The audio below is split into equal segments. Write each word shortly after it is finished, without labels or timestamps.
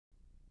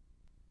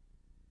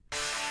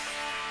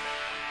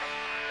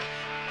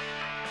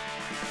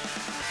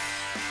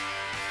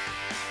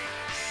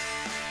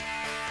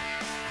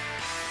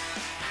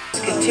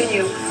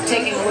continue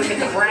taking a look at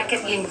the bracket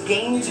in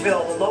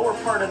Gainesville, the lower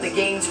part of the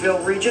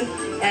Gainesville region.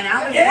 And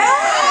out of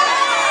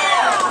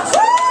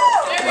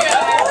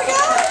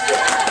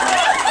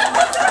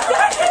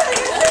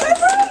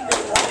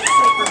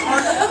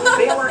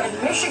Baylor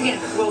and Michigan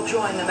will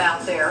join them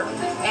out there.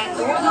 And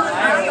Northern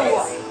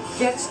Iowa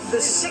gets the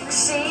 6th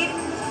seed.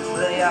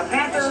 The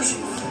Panthers,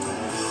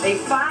 a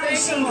 5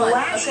 seed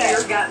last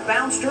year, got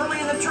bounced early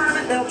in the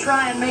tournament. They'll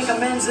try and make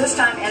amends this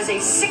time as a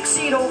 6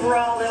 seed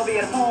overall. They'll be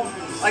at home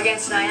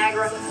against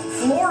Niagara.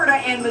 Florida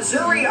and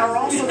Missouri are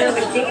also there.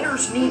 The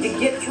Gators need to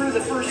get through the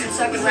first and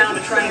second round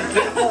to try and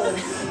get home.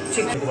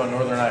 Think about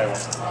Northern Iowa.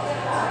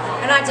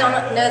 And I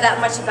don't know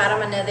that much about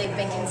them. I know they've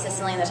been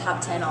consistently in the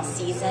top 10 all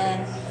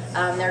season.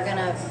 They're going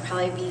to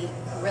probably be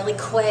really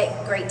quick,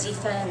 great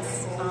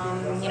defense.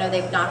 You know,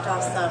 they've knocked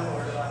off some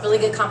really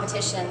good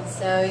competition.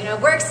 So, you know,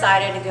 we're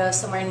excited to go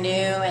somewhere new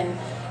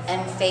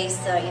and face,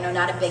 you know,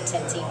 not a Big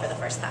Ten team for the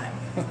first time.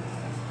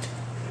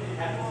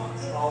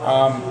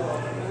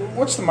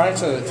 What's the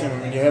mindset of the team?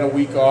 I mean, you had a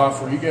week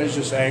off. Were you guys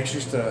just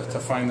anxious to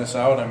find this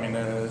out? I mean,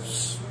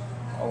 it's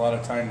a lot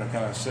of time to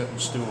kind of sit and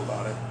stew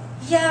about it.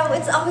 Yeah,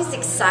 it's always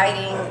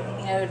exciting,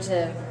 you know,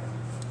 to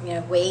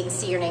wait and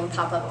see your name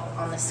pop up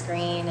on the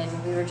screen.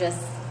 And we were just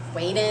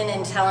waiting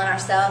and telling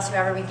ourselves,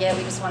 whoever we get,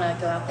 we just want to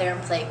go out there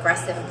and play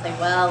aggressive and play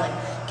well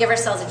and give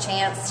ourselves a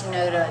chance, you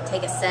know, to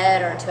take a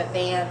set or to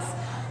advance.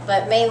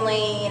 But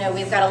mainly, you know,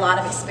 we've got a lot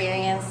of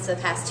experience the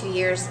past 2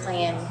 years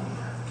playing,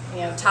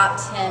 you know, top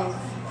 10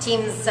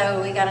 teams,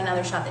 so we got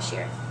another shot this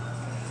year.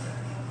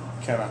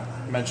 Kind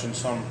of mentioned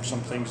some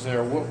things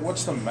there.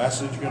 What's the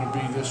message going to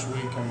be this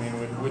week? I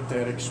mean, with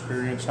that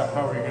experience, how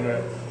are you going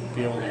to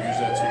be able to use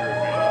that to your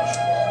advantage?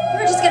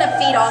 We're just going to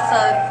feed off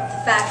of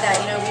the fact that,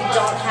 you know, we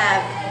don't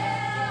have,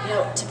 you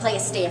know, to play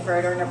at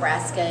Stanford or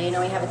Nebraska. You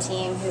know, we have a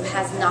team who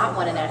has not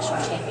won a national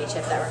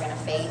championship that we're going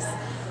to face.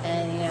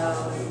 And, you know,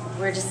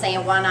 we're just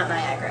saying, why not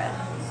Niagara?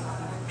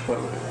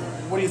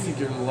 What do you think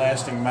your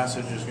lasting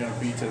message is going to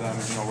be to them,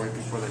 you know, right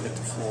before they hit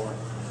the floor?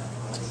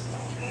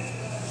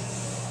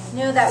 You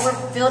know, that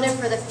we're building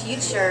for the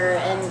future,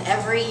 and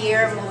every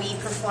year when we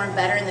perform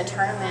better in the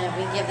tournament,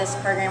 we give this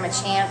program a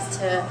chance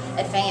to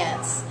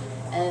advance.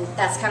 And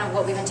that's kind of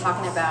what we've been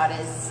talking about,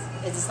 is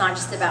it's not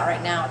just about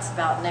right now, it's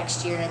about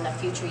next year and the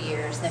future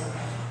years. And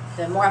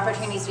the more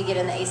opportunities we get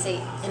in the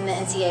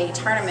NCAA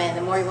Tournament,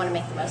 the more we want to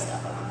make the most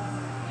of them.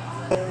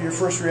 Your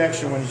first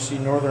reaction when you see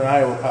Northern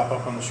Iowa pop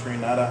up on the screen,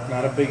 not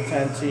a Big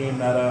Ten team,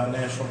 not a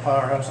national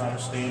powerhouse, not a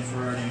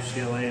Stanford,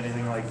 UCLA,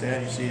 anything like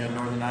that. You see a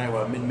Northern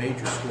Iowa, a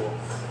mid-major school.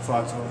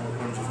 Thoughts on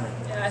what did you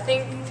think? Yeah, I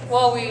think,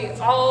 well, we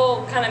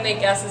all kind of made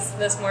guesses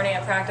this morning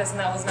at practice, and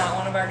that was not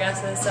one of our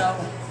guesses. So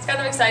it's kind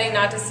of exciting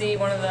not to see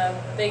one of the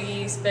Big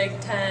East, Big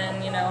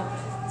Ten, you know,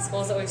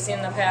 schools that we've seen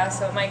in the past.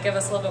 So it might give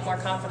us a little bit more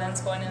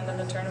confidence going into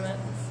the tournament.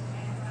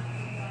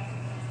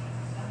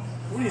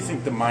 What do you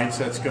think the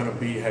mindset's going to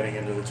be heading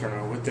into the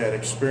tournament with that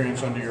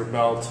experience under your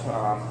belt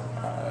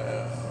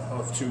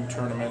of 2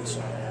 tournaments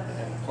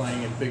and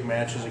playing in big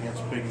matches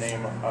against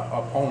big-name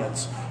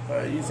opponents?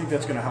 You think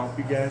that's going to help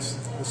you guys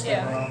this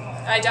time around?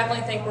 I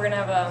definitely think we're going to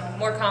have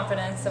more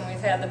confidence than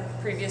we've had the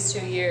previous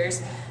 2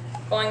 years.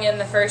 Going in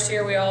the first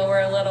year, we all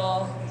were a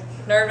little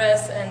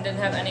nervous and didn't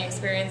have any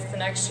experience. The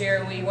next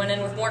year, we went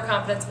in with more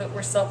confidence, but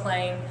we're still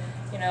playing,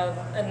 you know,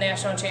 a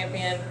national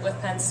champion with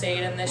Penn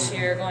State, and this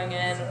year going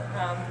in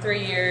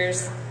 3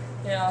 years,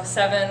 you know,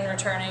 7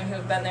 returning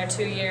who've been there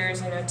 2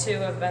 years, you know, 2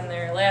 have been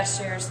there last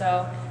year,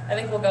 so I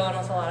think we'll go in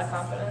with a lot of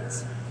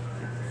confidence.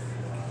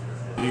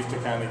 You have to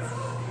kind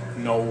of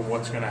know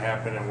what's going to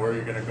happen and where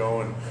you're going to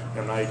go, and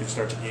you know, now you can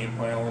start to game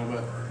plan a little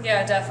bit.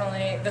 Yeah,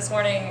 definitely. This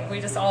morning we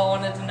just all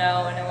wanted to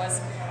know, and it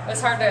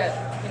was hard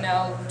to, you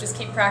know, just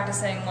keep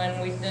practicing when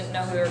we didn't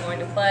know who we were going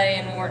to play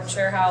and we weren't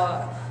sure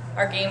how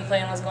our game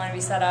plan was going to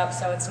be set up,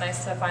 so it's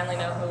nice to finally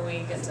know who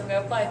we get to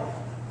go play.